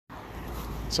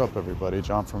What's up, everybody?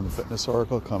 John from the Fitness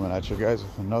Oracle coming at you guys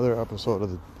with another episode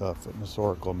of the Fitness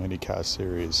Oracle minicast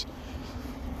series.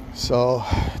 So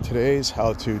today's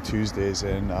How To Tuesdays,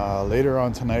 and later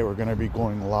on tonight we're going to be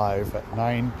going live at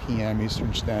 9 p.m.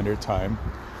 Eastern Standard Time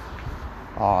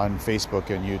on Facebook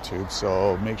and YouTube.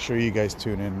 So make sure you guys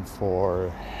tune in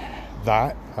for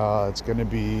that. It's going to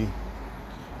be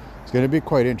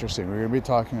quite interesting. We're going to be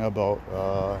talking about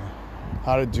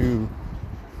how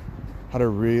to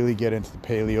really get into the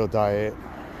paleo diet,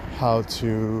 how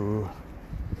to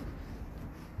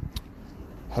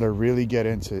really get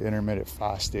into intermittent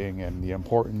fasting and the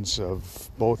importance of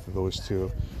both of those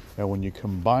two. And when you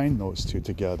combine those two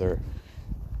together,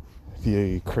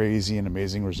 the crazy and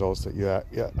amazing results that you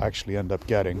actually end up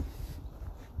getting.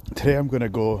 Today I'm going to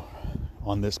go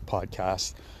on this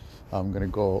podcast. I'm going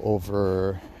to go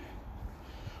over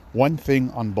one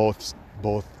thing on both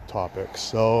topics.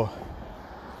 So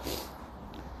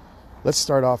let's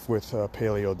start off with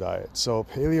paleo diet. So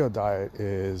paleo diet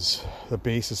is the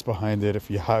basis behind it. If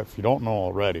you don't know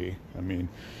already, I mean,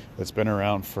 it's been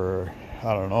around for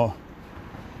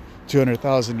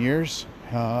 200,000 years.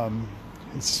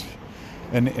 It's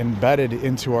embedded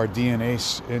into our DNA.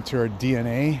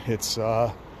 It's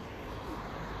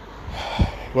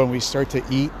when we start to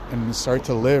eat and start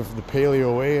to live the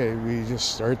paleo way, we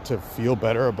just start to feel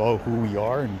better about who we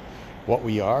are and what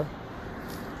we are.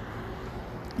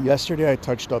 Yesterday I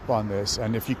touched up on this,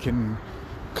 and if you can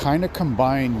kind of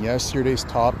combine yesterday's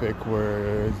topic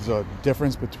where the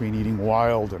difference between eating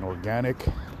wild and organic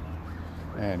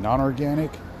and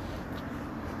non-organic,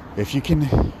 if you can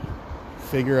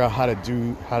figure out how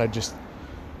to just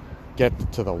get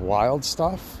to the wild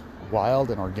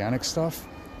and organic stuff,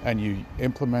 and you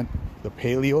implement the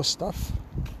paleo stuff,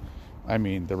 I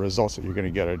mean, the results that you're going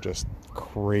to get are just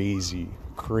crazy.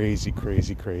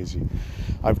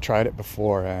 I've tried it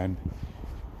before and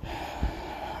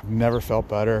I've never felt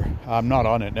better. I'm not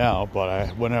on it now,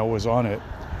 but when I was on it,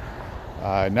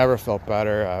 I never felt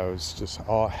better. I was just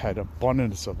had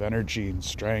abundance of energy and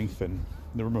strength, and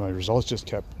my results just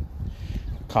kept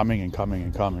coming and coming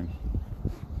and coming.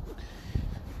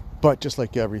 But just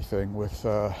like everything, with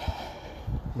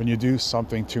when you do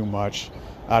something too much,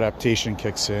 adaptation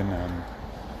kicks in, and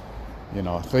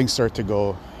things start to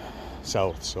go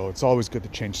south. So it's always good to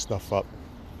change stuff up.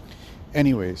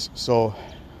 Anyways, so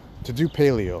to do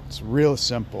paleo, it's real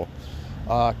simple.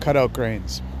 Cut out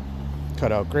grains,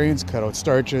 cut out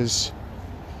starches,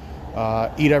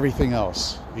 eat everything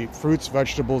else. Eat fruits,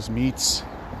 vegetables, meats,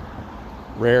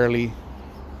 rarely,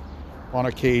 on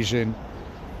occasion.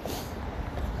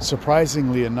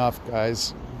 Surprisingly enough,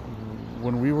 guys,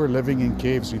 when we were living in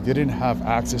caves, we didn't have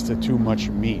access to too much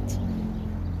meat.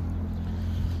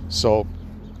 So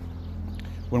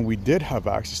when we did have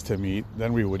access to meat,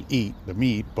 then we would eat the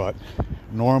meat, but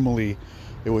normally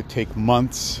it would take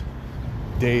months,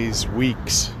 days,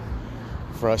 weeks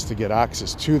for us to get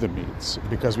access to the meats,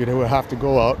 because we would have to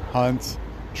go out, hunt,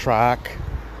 track,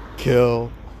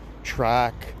 kill,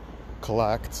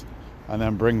 collect, and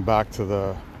then bring back to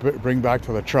the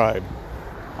tribe.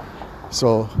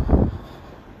 So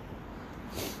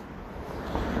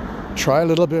try a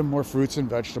little bit more fruits and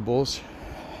vegetables,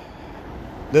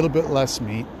 a little bit less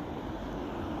meat,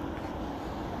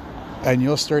 and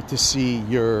you'll start to see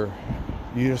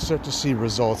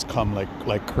results come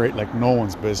like no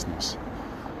one's business.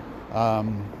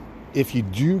 If you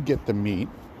do get the meat,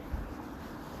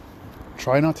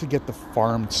 try not to get the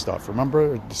farmed stuff.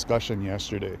 Remember a discussion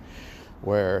yesterday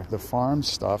where the farmed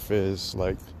stuff is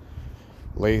like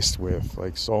laced with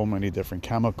like so many different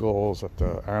chemicals that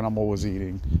the animal was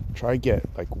eating. Try get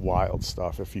like wild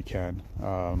stuff if you can,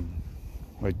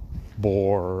 like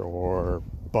boar or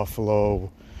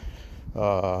buffalo,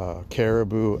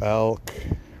 caribou, elk,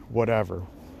 whatever.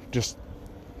 Just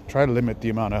try to limit the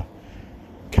amount of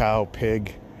cow,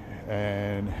 pig,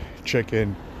 and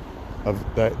chicken of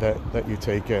that you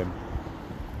take in.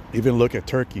 Even look at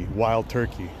turkey, wild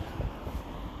turkey.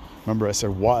 Remember, I said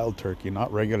wild turkey,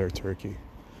 not regular turkey.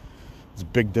 There's a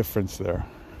big difference there.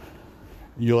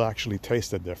 You'll actually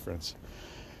taste the difference.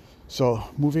 So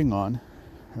moving on,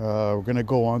 we're going to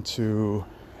go on to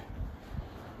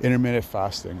intermittent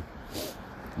fasting.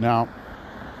 Now,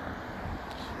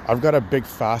 I've got a big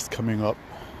fast coming up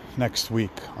next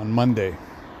week on Monday.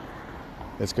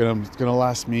 It's gonna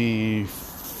last me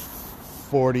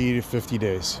 40 to 50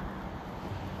 days.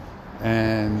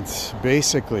 And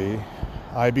basically,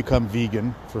 I become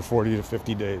vegan for 40 to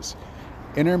 50 days.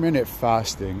 Intermittent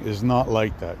fasting is not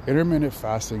like that. Intermittent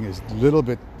fasting is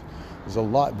a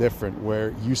lot different,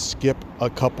 where you skip a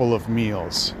couple of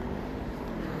meals.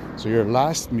 So your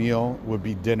last meal would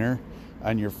be dinner,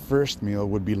 and your first meal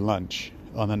would be lunch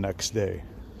on the next day.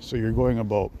 So you're going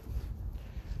about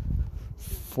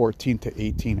 14 to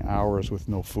 18 hours with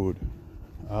no food.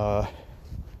 I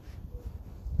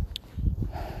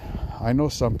know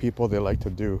some people, they like to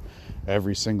do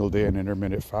every single day an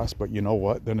intermittent fast, but you know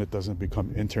what? Then it doesn't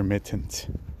become intermittent.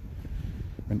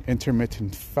 An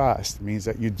intermittent fast means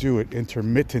that you do it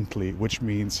intermittently, which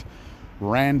means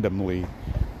randomly,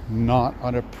 not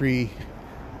on a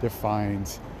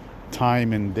predefined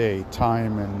time of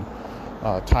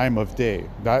day.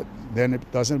 That then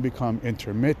it doesn't become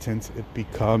intermittent, it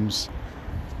becomes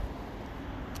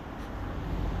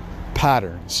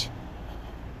patterns.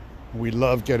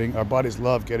 Our bodies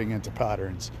love getting into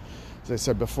patterns. As I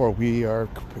said before, we are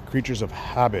creatures of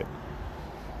habit.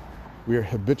 We are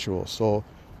habitual. So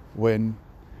when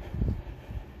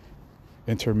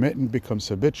intermittent becomes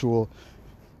habitual,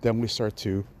 then we start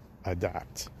to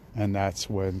adapt. And that's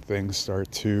when things start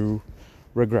to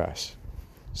regress.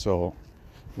 So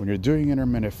when you're doing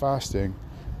intermittent fasting,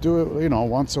 do it,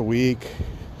 once a week,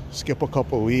 skip a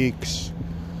couple weeks.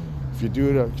 If you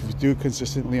do it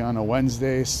consistently on a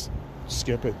Wednesday,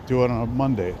 skip it. Do it on a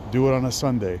Monday. Do it on a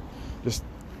Sunday. Just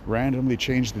randomly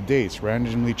change the dates,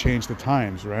 randomly change the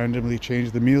times, randomly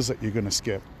change the meals that you're going to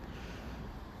skip.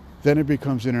 Then it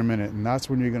becomes intermittent, and that's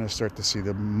when you're going to start to see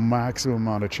the maximum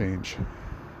amount of change.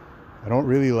 I don't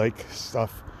really like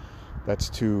stuff that's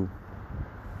too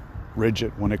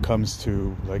rigid when it comes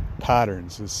to like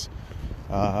patterns.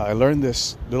 I learned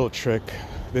this little trick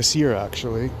this year,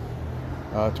 actually,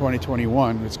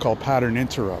 2021. It's called pattern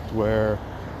interrupt, where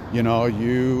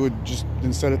you would just,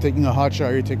 instead of taking a hot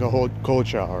shower, you take a cold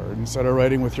shower. Instead of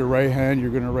writing with your right hand,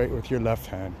 you're going to write with your left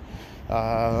hand.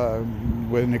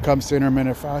 When it comes to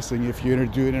intermittent fasting, if you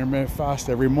do an intermittent fast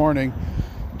every morning,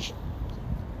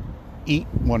 eat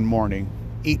one morning,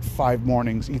 eat 5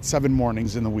 mornings, eat 7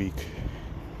 mornings in the week.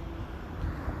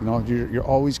 You're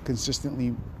always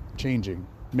consistently changing,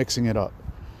 mixing it up.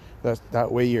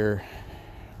 That way you're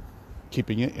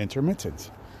keeping it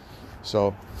intermittent.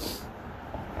 So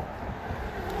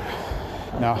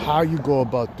now, how you go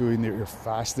about doing your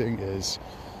fasting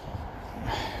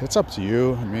it's up to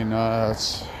you. I mean,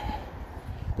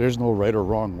 there's no right or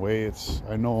wrong way.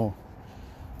 I know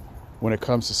when it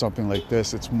comes to something like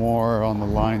this, it's more on the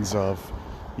lines of,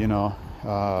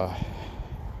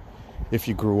 if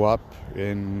you grew up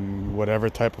in whatever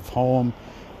type of home,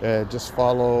 just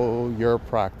follow your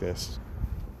practice.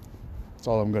 That's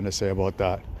all I'm going to say about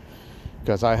that.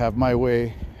 Because I have my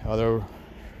way, other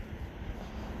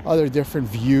different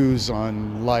views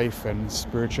on life and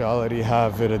spirituality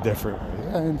have it a different way.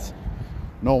 And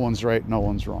no one's right, no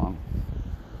one's wrong.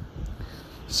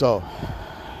 So,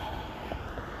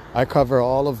 I cover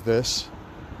all of this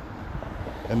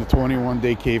in the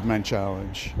 21-day Caveman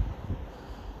Challenge.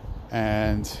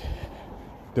 And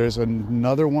there's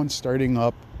another one starting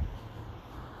up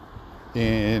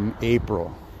in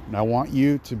April. And I want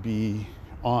you to be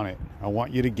on it. I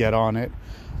want you to get on it.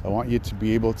 I want you to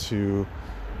be able to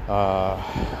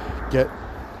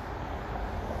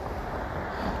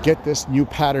get this new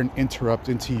pattern interrupt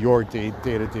into your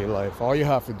day-to-day life. All you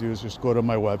have to do is just go to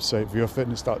my website,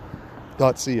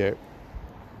 viofitness.ca.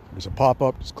 There's a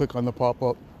pop-up. Just click on the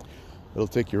pop-up. It'll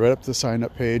take you right up to the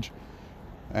sign-up page,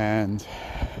 and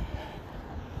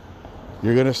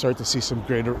you're going to start to see some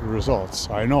greater results.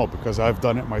 I know, because I've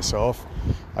done it myself.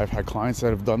 I've had clients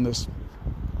that have done this.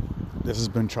 This has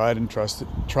been tried and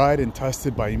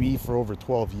tested by me for over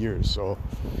 12 years. So,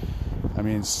 I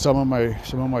mean, some of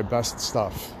my best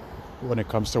stuff when it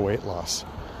comes to weight loss,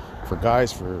 for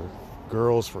guys, for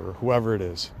girls, for whoever it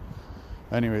is.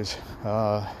 Anyways,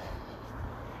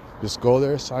 just go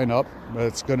there, sign up.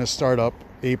 It's going to start up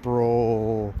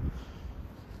April,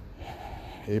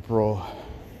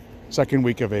 second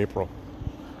week of April.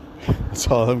 That's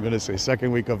all I'm going to say.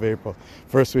 Second week of April.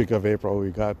 First week of April,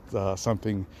 we got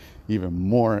something even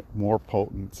more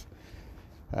potent,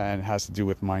 and it has to do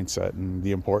with mindset and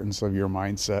the importance of your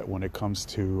mindset when it comes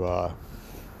to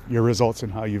your results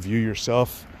and how you view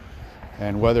yourself,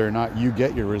 and whether or not you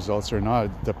get your results or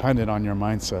not, dependent on your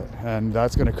mindset. And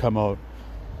that's going to come out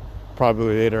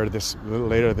probably later this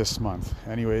month.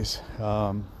 Anyways,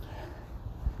 I'm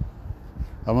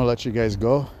going to let you guys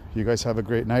go. You guys have a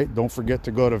great night. Don't forget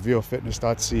to go to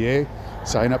viofitness.ca,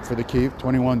 sign up for the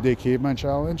 21-day Caveman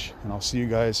Challenge, and I'll see you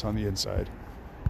guys on the inside.